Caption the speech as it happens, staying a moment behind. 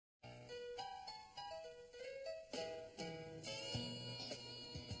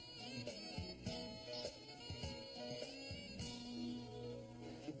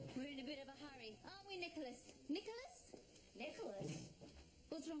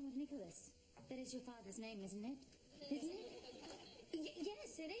wrong with Nicholas? That is your father's name, isn't it? Isn't it?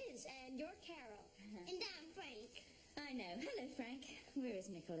 Yes, it is. And you're Carol. And I'm Frank. I know. Hello, Frank. Where is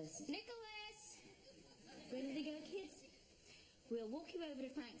Nicholas? Nicholas! Where did he go, kids? We'll walk you over to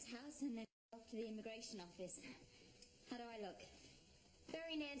Frank's house and then off to the immigration office. How do I look?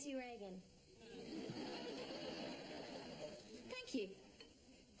 Very Nancy Reagan. Thank you.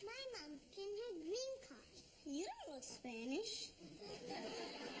 My mom can have green card. You don't look Spanish.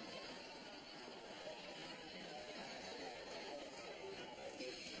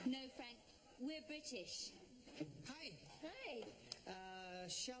 No, Frank. We're British. Hi. Hi.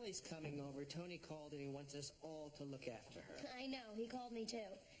 Shelley's coming over. Tony called and he wants us all to look after her. I know. He called me, too.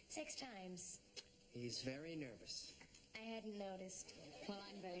 6 times. He's very nervous. I hadn't noticed. Well,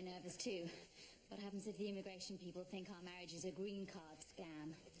 I'm very nervous, too. What happens if the immigration people think our marriage is a green card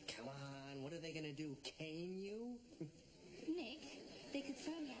scam? Come on, what are they going to do, cane you? Nick, they could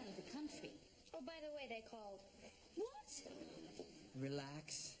throw me out of the country. Oh, by the way, they called. What?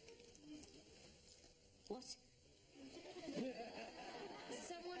 Relax. What?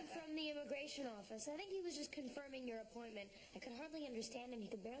 Someone from the immigration office. I think he was just confirming your appointment. I could hardly understand him. He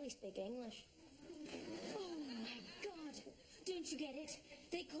could barely speak English. Oh, my God. Don't you get it?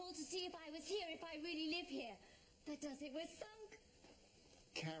 They called to see if I was here, if I really live here. That does it. We're sunk.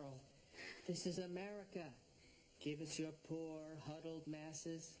 Carol, this is America. Give us your poor, huddled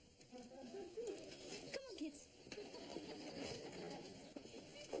masses. Come on, kids.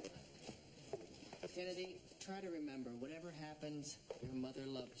 Kennedy, try to remember, whatever happens, your mother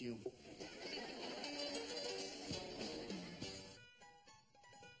loved you.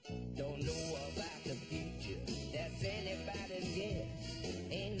 Don't know about the future, that's anybody's guess.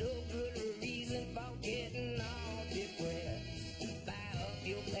 Ain't no good reason for getting all depressed. Fire up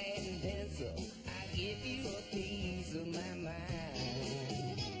your pad and pencil, I give you a piece of my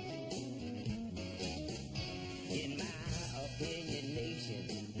mind. In my opinion,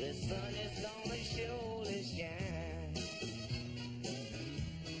 nation, the sun is gonna surely shine.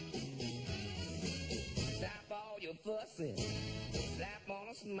 Stop all your fussing, slap on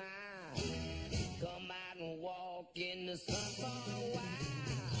a smile. Come out and walk in the sun for a while.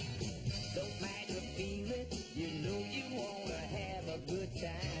 Don't fight the feeling, you know you wanna have a good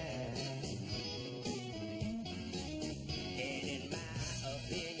time. And in my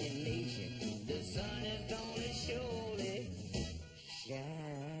opinion, nation, the sun is gonna surely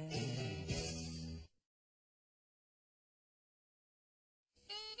shine.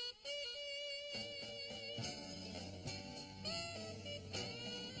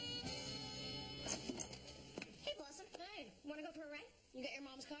 Hey, Blossom. Hi. Want to go for a ride? You got your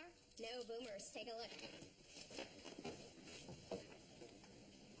mom's car? No boomers. Take a look.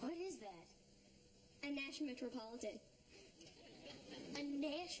 What is that? A Nash Metropolitan. A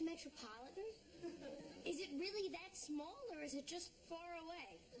Nash Metropolitan? Is it really that small, or is it just far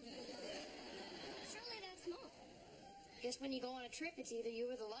away? Surely that small. Guess when you go on a trip, it's either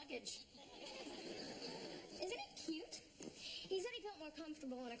you or the luggage. Isn't it cute? He said he felt more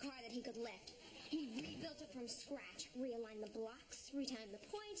comfortable in a car that he could lift. He rebuilt it from scratch, realigned the blocks, retimed the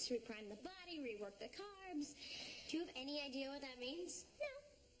points, reprimed the body, reworked the carbs. Do you have any idea what that means? No.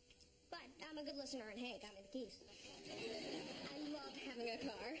 But I'm a good listener, and hey, got me the keys. I love having a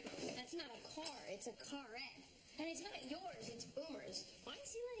car. That's not a car, it's a carette. And it's not yours, it's Boomer's. Why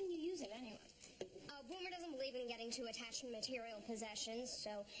is he letting you use it anyway? Boomer doesn't believe in getting too attached to material possessions,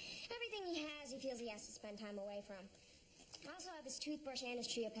 so everything he has, he feels he has to spend time away from. I also have his toothbrush and his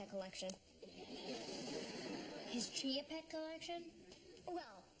Chia Pet collection. His Chia Pet collection?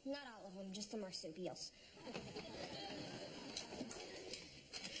 Well, not all of them, just the marsupials.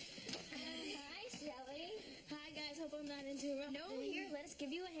 Hi, Shelley. Hi, guys. Hope I'm not interrupting. No, here, let us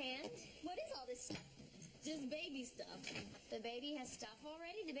give you a hand. What is all this stuff? Just baby stuff. The baby has stuff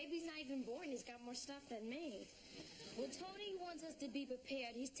already? The baby's not even born. He's got more stuff than me. Well, Tony wants us to be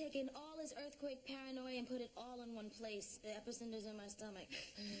prepared. He's taken all his earthquake paranoia and put it all in one place. The epicenter's in my stomach.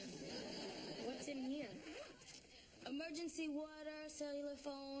 What's in here? Emergency water, cellular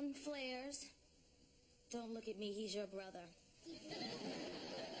phone, flares. Don't look at me. He's your brother.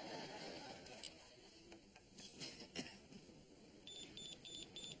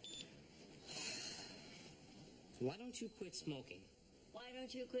 Why don't you quit smoking? Why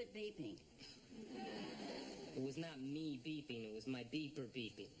don't you quit beeping? It was not me beeping, it was my beeper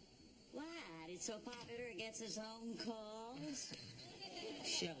beeping. What? It's so popular it gets its own calls?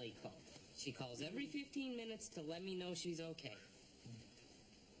 Shelley called. She calls every 15 minutes to let me know she's okay.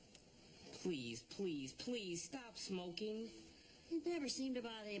 Please, please, please stop smoking. It never seemed to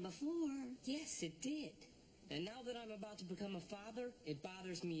bother you before. Yes, it did. And now that I'm about to become a father, it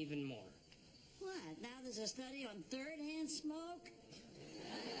bothers me even more. What? Now there's a study on third-hand smoke?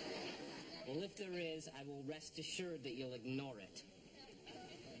 Well, if there is, I will rest assured that you'll ignore it.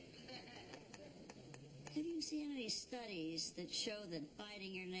 Have you seen any studies that show that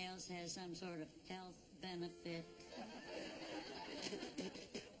biting your nails has some sort of health benefit?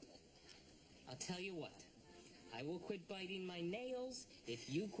 I'll tell you what. I will quit biting my nails if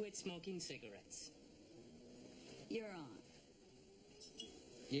you quit smoking cigarettes. You're on.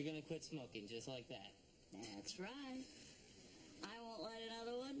 You're gonna quit smoking just like that. That's right. I won't light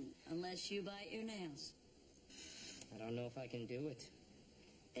another one unless you bite your nails. I don't know if I can do it.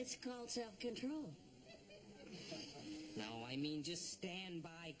 It's called self-control. No, I mean just stand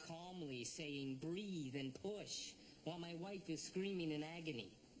by calmly saying breathe and push while my wife is screaming in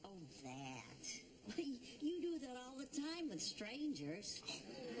agony. Oh, that. You do that all the time with strangers.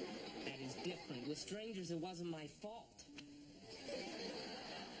 That is different. With strangers, it wasn't my fault.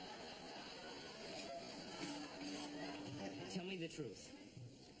 Tell me the truth.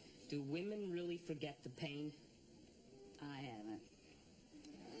 Do women really forget the pain? I haven't.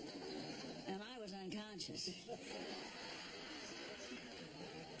 And I was unconscious.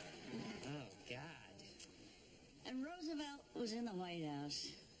 Oh, God. And Roosevelt was in the White House.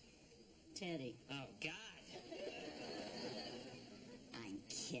 Teddy. Oh, God. I'm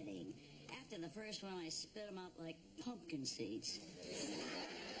kidding. After the first one, I spit them out like pumpkin seeds.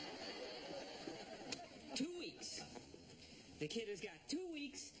 2 weeks. The kid has got 2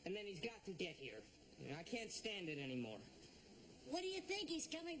 weeks, and then he's got to get here. I can't stand it anymore. What do you think? He's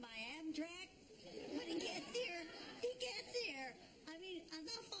coming by Amtrak? When he gets here, he gets here. I mean,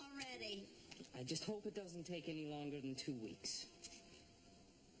 enough already. I just hope it doesn't take any longer than 2 weeks.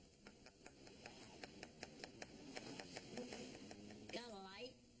 Got a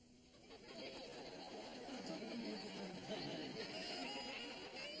light?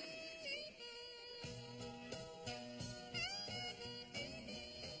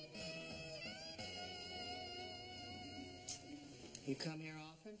 You come here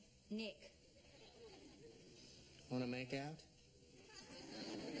often? Nick. Want to make out?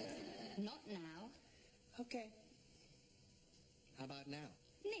 Not now. Okay. How about now?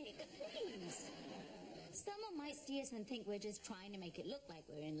 Nick, please. Someone might see us and think we're just trying to make it look like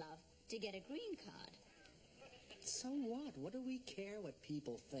we're in love to get a green card. So what? What do we care what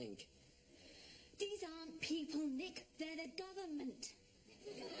people think? These aren't people, Nick. They're the government.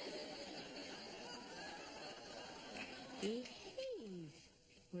 Behave.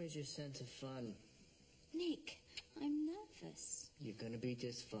 Where's your sense of fun? Nick, I'm nervous. You're gonna be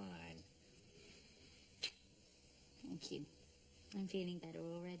just fine. Thank you. I'm feeling better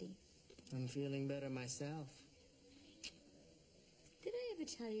already. I'm feeling better myself. Did I ever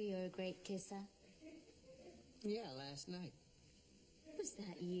tell you you're a great kisser? Yeah, last night. Was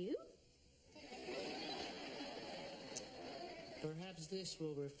that you? Perhaps this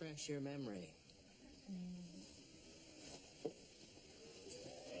will refresh your memory.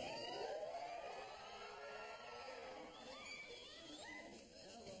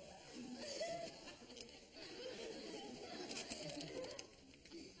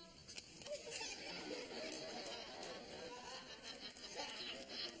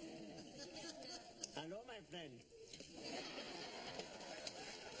 Hello, my friend.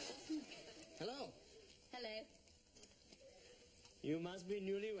 Hello. Hello. You must be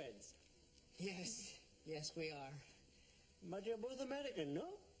newlyweds. Yes. Yes, we are. But you're both American,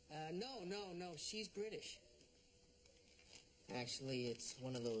 no? No. She's British. Actually, it's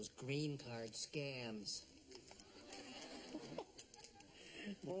one of those green card scams.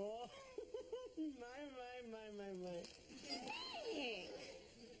 Oh, my. Nick.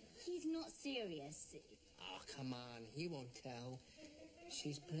 He's not serious. Oh, come on. He won't tell.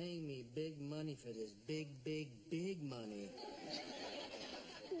 She's paying me big money for this. Big money.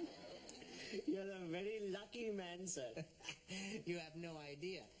 You're a very lucky man, sir. You have no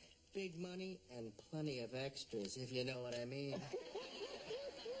idea. Big money and plenty of extras, if you know what I mean.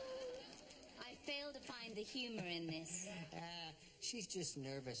 I fail to find the humor in this. She's just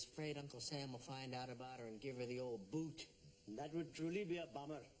nervous, afraid Uncle Sam will find out about her and give her the old boot. That would truly be a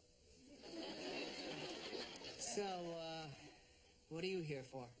bummer. So, what are you here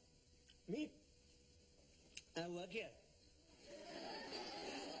for? Me? I work here.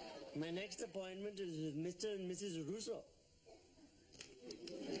 My next appointment is with Mr. and Mrs. Russo.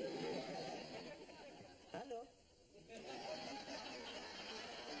 Hello.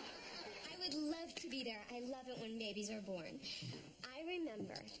 I would love to be there. I love it when babies are born. I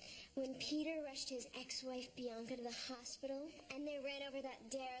remember when Peter rushed his ex-wife Bianca to the hospital, and they ran over that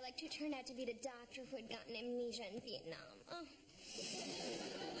derelict who turned out to be the doctor who had gotten amnesia in Vietnam. Oh.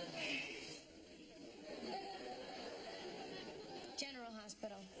 General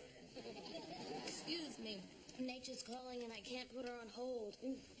Hospital. Excuse me. Nature's calling and I can't put her on hold. I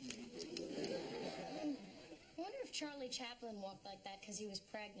wonder if Charlie Chaplin walked like that because he was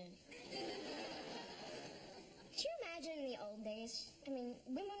pregnant. Can you imagine in the old days? I mean,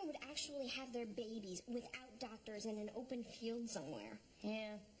 women would actually have their babies without doctors in an open field somewhere.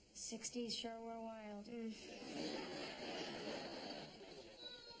 Yeah, 60s sure were wild.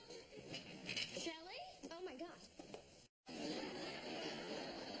 Shelley? Oh, my God.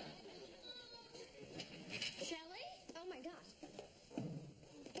 Shelley? Oh, my God.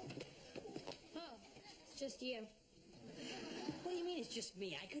 Oh, it's just you. What do you mean it's just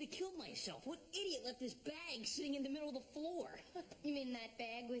me? I could have killed myself. What idiot left this bag sitting in the middle of the floor? You mean that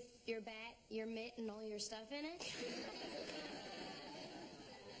bag with your bat, your mitt, and all your stuff in it?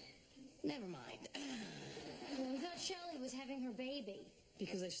 Never mind. Well, we thought Shelley was having her baby.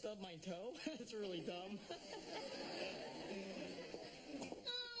 Because I stubbed my toe? That's really dumb.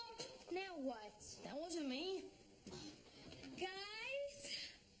 Now what? That wasn't me. Guys?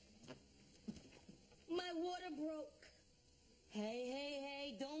 My water broke.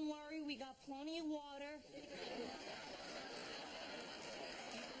 Hey, don't worry. We got plenty of water.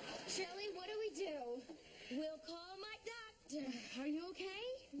 Shelley, what do we do? We'll call my doctor. Are you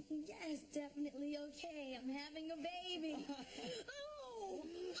okay? Yes, definitely okay. I'm having a baby. Oh!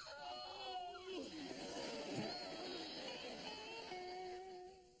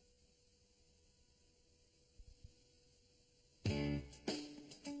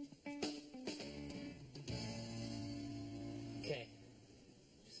 Okay.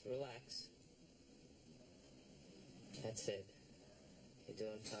 Just relax. That's it. You're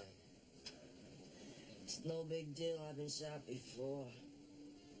doing fine. It's no big deal. I've been shot before.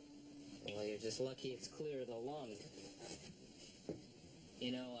 Well, you're just lucky it's clear of the lung.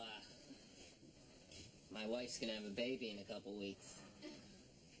 You know, my wife's gonna have a baby in a couple weeks.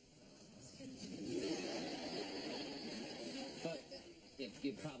 But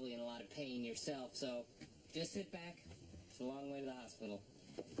you're probably in a lot of pain yourself, so just sit back. It's a long way to the hospital.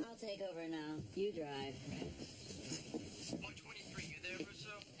 I'll take over now. You drive. 123, you there,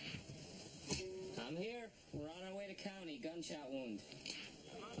 Russo? I'm here. We're on our way to county. Gunshot wound.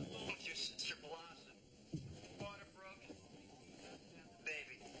 I'm on the phone with your sister, Blossom. Water broke.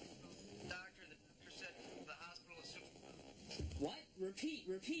 Baby. The doctor said the hospital is soon. What? Repeat.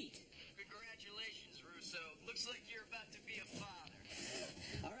 Congratulations, Russo. Looks like you're about to be a father.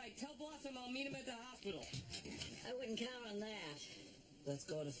 All right, tell Blossom I'll meet him at the hospital. I wouldn't count on that. Let's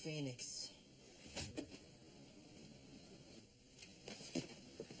go to Phoenix.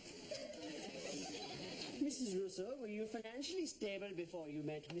 Mrs. Russo, were you financially stable before you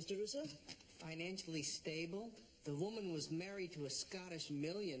met Mr. Russo? Financially stable? The woman was married to a Scottish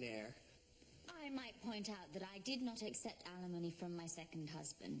millionaire. I might point out that I did not accept alimony from my second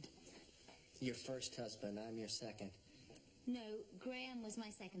husband. Your first husband, I'm your second. No, Graham was my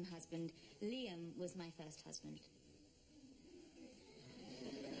second husband. Liam was my first husband.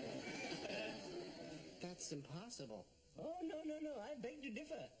 That's impossible. Oh, no. I beg to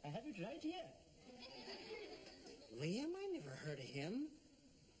differ. I have it right here. Liam? I never heard of him.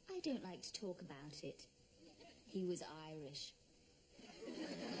 I don't like to talk about it. He was Irish.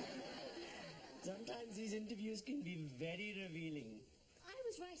 Sometimes these interviews can be very revealing. I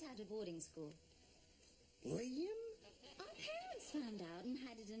was right out of boarding school. Liam? Our parents found out and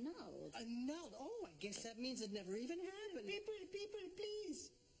had it annulled. Annulled? Oh, I guess that means it never even happened. People,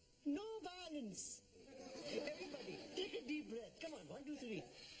 please. No violence. Everybody, take a deep breath. Come on, 1, 2, 3.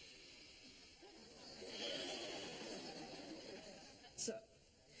 So,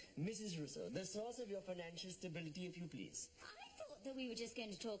 Mrs. Russo, the source of your financial stability, if you please. I thought that we were just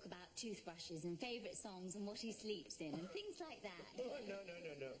going to talk about toothbrushes and favorite songs and what he sleeps in and things like that. Oh,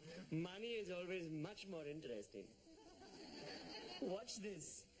 no. Money is always much more interesting. Watch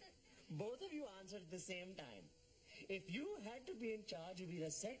this. Both of you answered at the same time. If you had to be in charge of either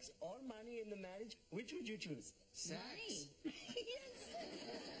sex or money in the marriage, which would you choose? Sex. Money.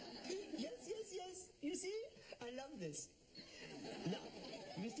 Yes. You see? I love this. Now,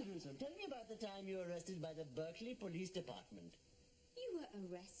 Mr. Russo, tell me about the time you were arrested by the Berkeley Police Department. You were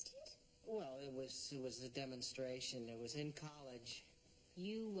arrested? Well, it was a demonstration. It was in college.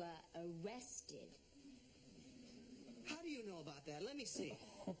 You were arrested. How do you know about that? Let me see.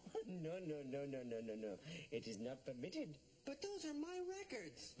 No. It is not permitted. But those are my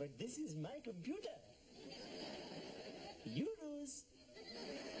records. But this is my computer. You lose.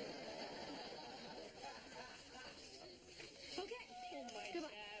 Okay. Oh my Goodbye.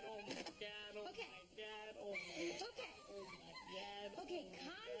 God, oh my God, oh Okay. my God, oh my Okay. oh my God. Okay,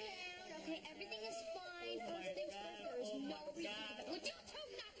 calm down. Okay, everything is fine. First things first, there is no reason to... Would you two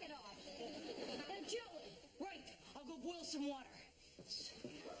knock it off? Joey. Right. I'll go boil some water. Listen,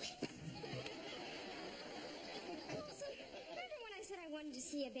 remember when I said I wanted to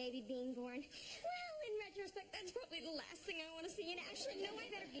see a baby being born? Well, in retrospect, that's probably the last thing I want to see. And actually, no, I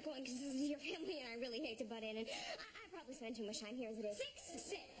better get going because this is your family and I really hate to butt in. And I probably spend too much time here as it is.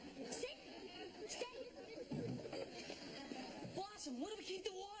 Sit. Stay. Blossom, where do we keep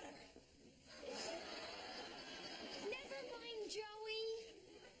the water? Never mind, Joey.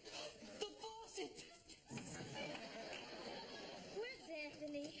 The faucet. Where's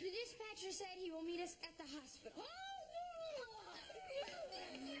Anthony? The dispatcher said he will meet us at the hospital.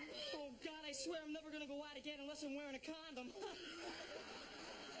 Oh, God, I swear I'm never going to go out again unless I'm wearing a condom.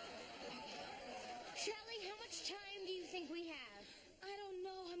 Shelley, how much time do you think we have? I don't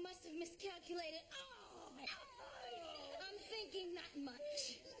know. I must have miscalculated. I'm thinking not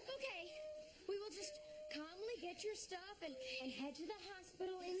much. Okay, we will just calmly get your stuff and head to the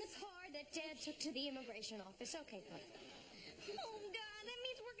hospital in the car that Dad took to the immigration office. Okay, fine. Oh, God, that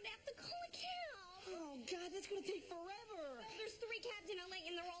means we're going to have to call a cab. Oh, God, that's going to take forever. There's 3 cabs in LA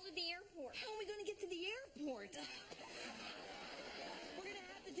and they're all at the airport. How are we going to get to the airport? We're going to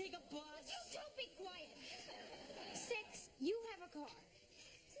have to take a bus. Don't be quiet. 6, you have a car.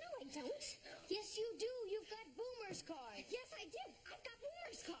 No, I don't. Yes, you do. You've got Boomer's car. Yes, I did. I've got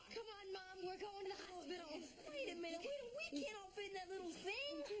Boomer's car. Come on, Mom. We're going to the hospital. Wait a minute. We can't all fit in that little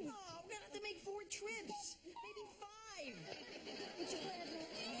thing. Oh, we're going to have to make 4 trips. Maybe 5. Put your gloves on.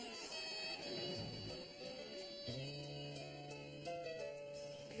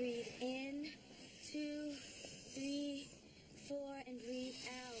 Breathe in, 2, 3, 4, and breathe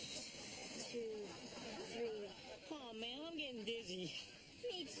out. 2, 3. Oh, man, I'm getting dizzy.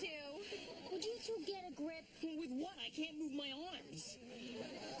 Me too. Would you two get a grip? With what? I can't move my arms.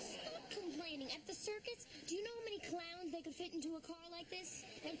 Stop complaining. At the circus, do you know how many clowns they could fit into a car like this?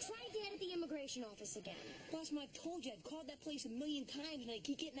 Now try Dad at the immigration office again. Blossom, I've told you, I've called that place 1,000,000 times, and I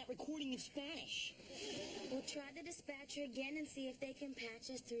keep getting that recording in Spanish. We'll try the dispatcher again and see if they can patch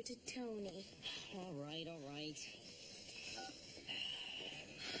us through to Tony. All right.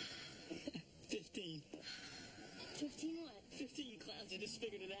 15. 15 what? 15 clowns. I just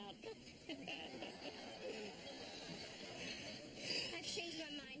figured it out. I've changed my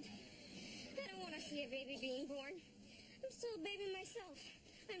mind. I don't want to see a baby being born. I'm still a baby myself.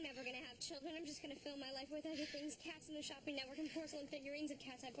 I'm never going to have children. I'm just going to fill my life with other things. Cats in the shopping network and porcelain figurines of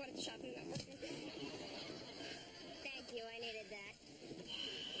cats I bought at the shopping network. Thank you. I needed that.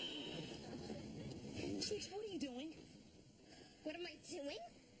 Six, what are you doing? What am I doing?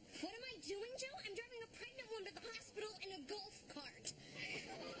 What am I doing, Joe? I'm driving a pregnant woman to the hospital in a golf cart.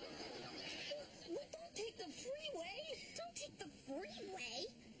 Well, don't take the freeway. Don't take the freeway.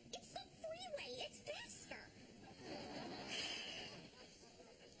 It's the freeway. It's faster.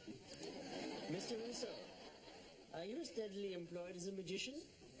 Mr. Russo, are you steadily employed as a magician?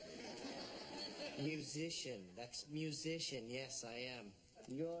 Musician. That's musician. Yes, I am.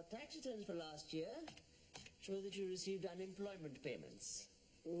 Your tax returns for last year show that you received unemployment payments.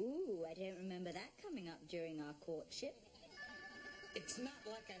 Ooh, I don't remember that coming up during our courtship. It's not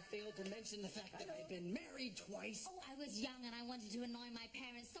like I failed to mention the fact that I've been married twice. Oh, I was young and I wanted to annoy my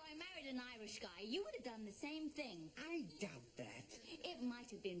parents, so I married an Irish guy. You would have done the same thing. I doubt that. It might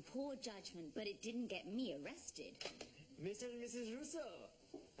have been poor judgment, but it didn't get me arrested. Mr. and Mrs. Russo,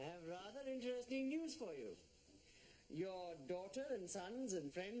 I have rather interesting news for you. Your daughter and sons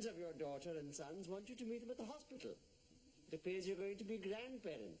and friends of your daughter and sons want you to meet them at the hospital. It appears you're going to be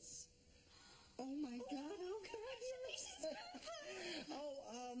grandparents. Oh, my God. Oh, God.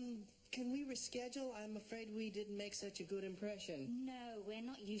 Can we reschedule? I'm afraid we didn't make such a good impression. No, we're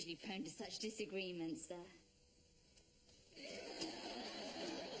not usually prone to such disagreements, sir.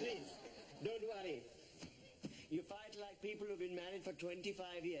 Please, don't worry. You fight like people who've been married for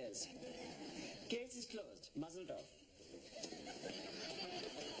 25 years. Case is closed. Muzzled off.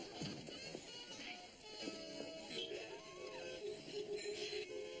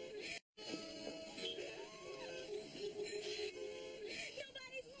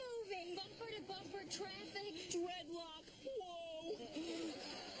 Nobody's moving. Bumper to bumper traffic. Dreadlock. Whoa.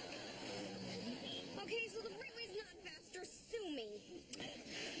 Okay, so the freeway's not faster. Sue me.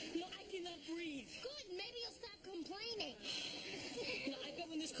 No, I cannot breathe. Good. Maybe you'll stop complaining. No, I bet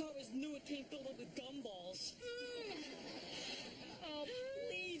when this car was new, it came filled up with gumballs.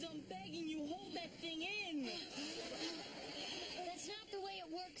 begging you, hold that thing in. That's not the way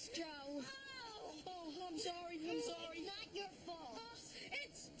it works, Joe. Oh, I'm sorry. It's not your fault.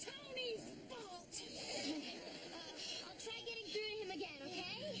 It's Tony's fault. I'll try getting through to him again, okay?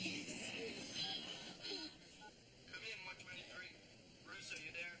 Come in, 123. Russo,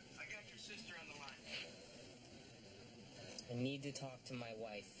 you there? I got your sister on the line. I need to talk to my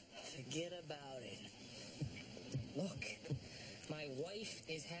wife. Forget about it. Look, my wife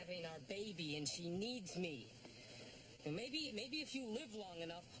is having our baby and she needs me. And maybe if you live long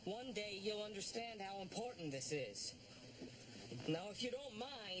enough, one day you'll understand how important this is. Now, if you don't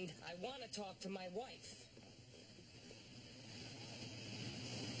mind, I want to talk to my wife.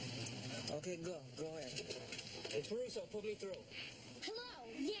 Okay, go ahead. It's Russo, put me through. Hello.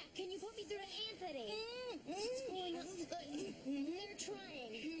 Yeah, can you put me through to Anthony? What's going on? They're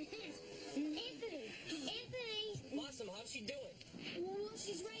trying. Anthony! Blossom, how's she doing? Well,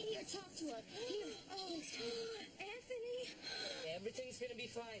 she's right here. Talk to her. Here. Anthony, Everything's gonna be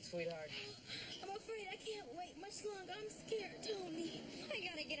fine, sweetheart. I'm afraid I can't wait much longer. I'm scared, Tony. I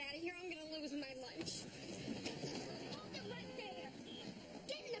gotta get out of here. I'm gonna lose my lunch. Hold it right there.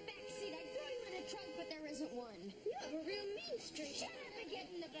 Get in the back seat. I'd throw you in a trunk, but there isn't one. You have a real mean streak. Shut up and get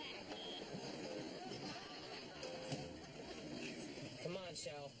in the back. Come on,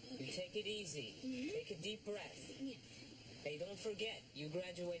 Shell. You take it easy. Take a deep breath. Hey, don't forget, you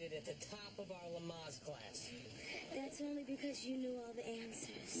graduated at the top of our Lamaze class. That's only because you knew all the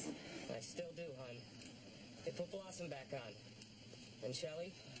answers. I still do, hon. Hey, put Blossom back on. And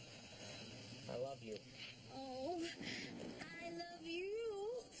Shelley, I love you. Oh, I love you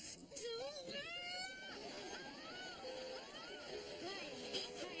too. Hi,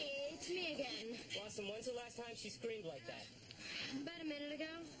 it's me again. Blossom, when's the last time she screamed like that? About a minute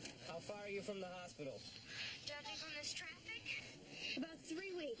ago. How far are you from the hospital? Judging from this traffic? About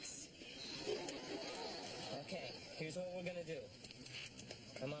 3 weeks. Okay, here's what we're gonna do.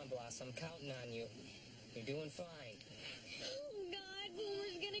 Come on, Blossom, I'm counting on you. You're doing fine. Oh, God,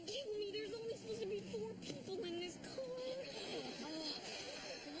 Boomer's gonna kill me. There's only supposed to be 4 people in this car.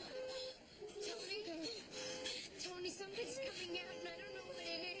 Tony, something's coming out and I don't know what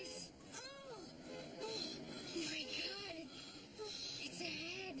it is. Oh my God. It's a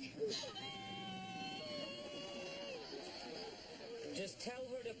head. Just tell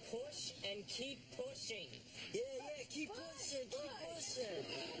her to push and keep pushing. Yeah, keep pushing.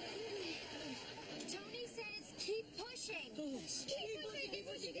 Tony says keep pushing. Keep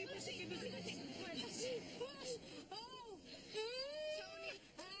pushing. Oh! Tony,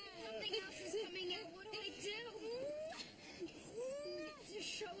 something else is coming out. What do I do? It's your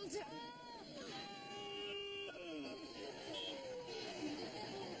shoulder.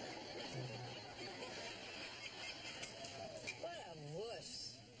 What a wuss.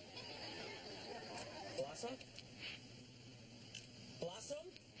 Blossom? Blossom?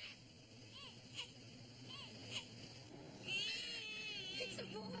 It's a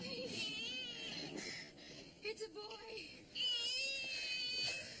boy. It's a boy.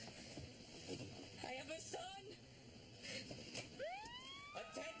 I have a son!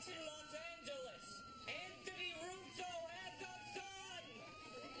 Attention, Los Angeles! Anthony Russo has a son!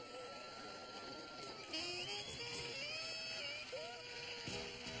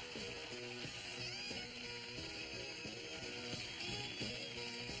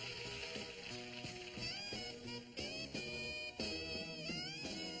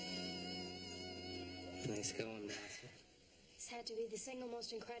 Nice going, Blossom. This had to be the single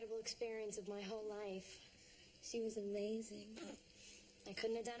most incredible experience of my whole life. She was amazing. I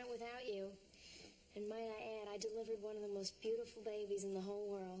couldn't have done it without you. And might I add, I delivered one of the most beautiful babies in the whole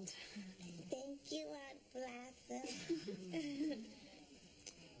world. Thank you, Aunt Blossom.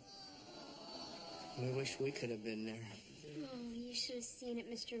 We wish we could have been there. Oh, you should have seen it,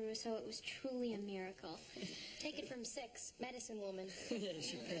 Mr. Russo. It was truly a miracle. Take it from 6, medicine woman. Yeah,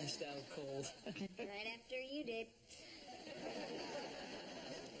 she passed out cold. Right after you did.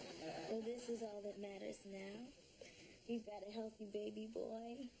 Well, this is all that matters now. You've got a healthy baby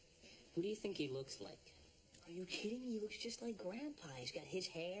boy. Who do you think he looks like? Are you kidding me? He looks just like Grandpa. He's got his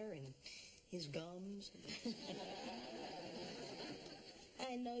hair and his gums.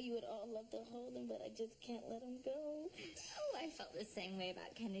 I know you would all love to hold him, but I just can't let him go. Oh, I felt the same way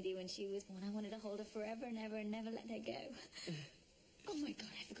about Kennedy when she was born. I wanted to hold her forever and ever and never let her go. Oh, my God,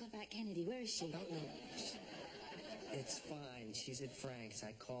 I forgot about Kennedy. Where is she? Oh, no. It's fine. She's at Frank's.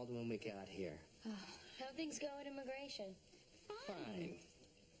 I called when we got here. How things go at immigration? Fine.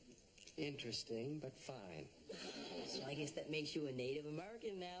 Interesting, but fine. So I guess that makes you a Native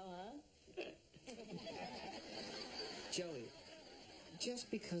American now, huh? Joey,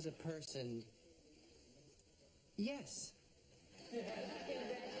 Just because a person... Yes.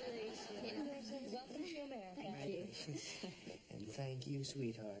 Congratulations. Welcome to America. Thank you. And thank you,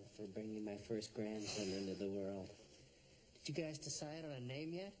 sweetheart, for bringing my first grandson into the world. Did you guys decide on a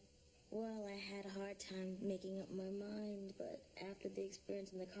name yet? Well, I had a hard time making up my mind, but after the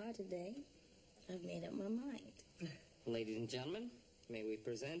experience in the car today, I've made up my mind. Ladies and gentlemen, may we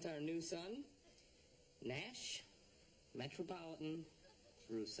present our new son, Nash Metropolitan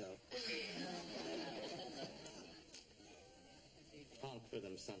Russo. Honk for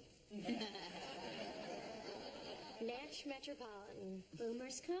them, son. Nash Metropolitan.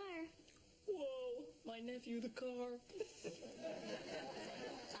 Boomer's car. Whoa, my nephew, the car.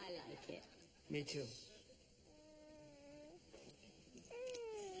 I like it. Me too.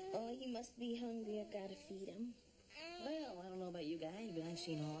 Oh, he must be hungry. I've got to feed him. Well, I don't know about you guys, but I've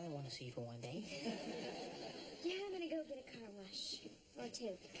seen all I want to see for one day. Yeah, I'm gonna go get a car wash. Or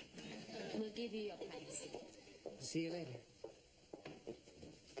two. We'll give you your pints. See you later.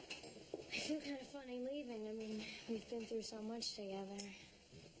 I feel kind of funny leaving. I mean, we've been through so much together.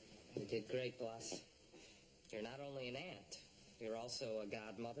 You did great, boss. You're not only an aunt, you're also a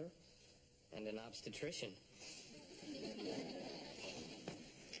godmother and an obstetrician.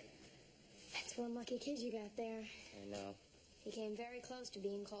 That's one lucky kid you got there. I know. He came very close to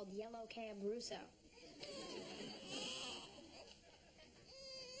being called Yellow Cab Russo.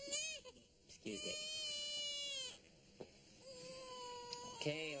 Excuse me.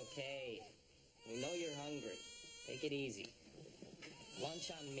 Okay. We know you're hungry. Take it easy.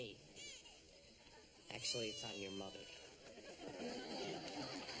 Lunch on me. Actually, it's on your mother.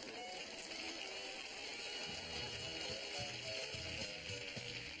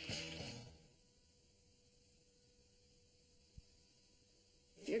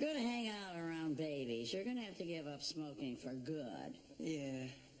 If you're going to hang out around babies, you're going to have to give up smoking for good. Yeah.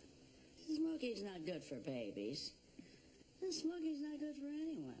 Smoking's not good for babies. And smoking's not good for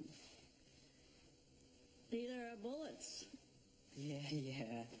anyone. Neither are bullets.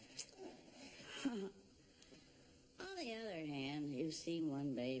 Yeah. On the other hand, you've seen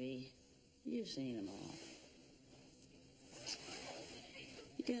one baby. You've seen them all.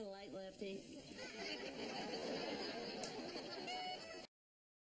 You got a light, Lefty?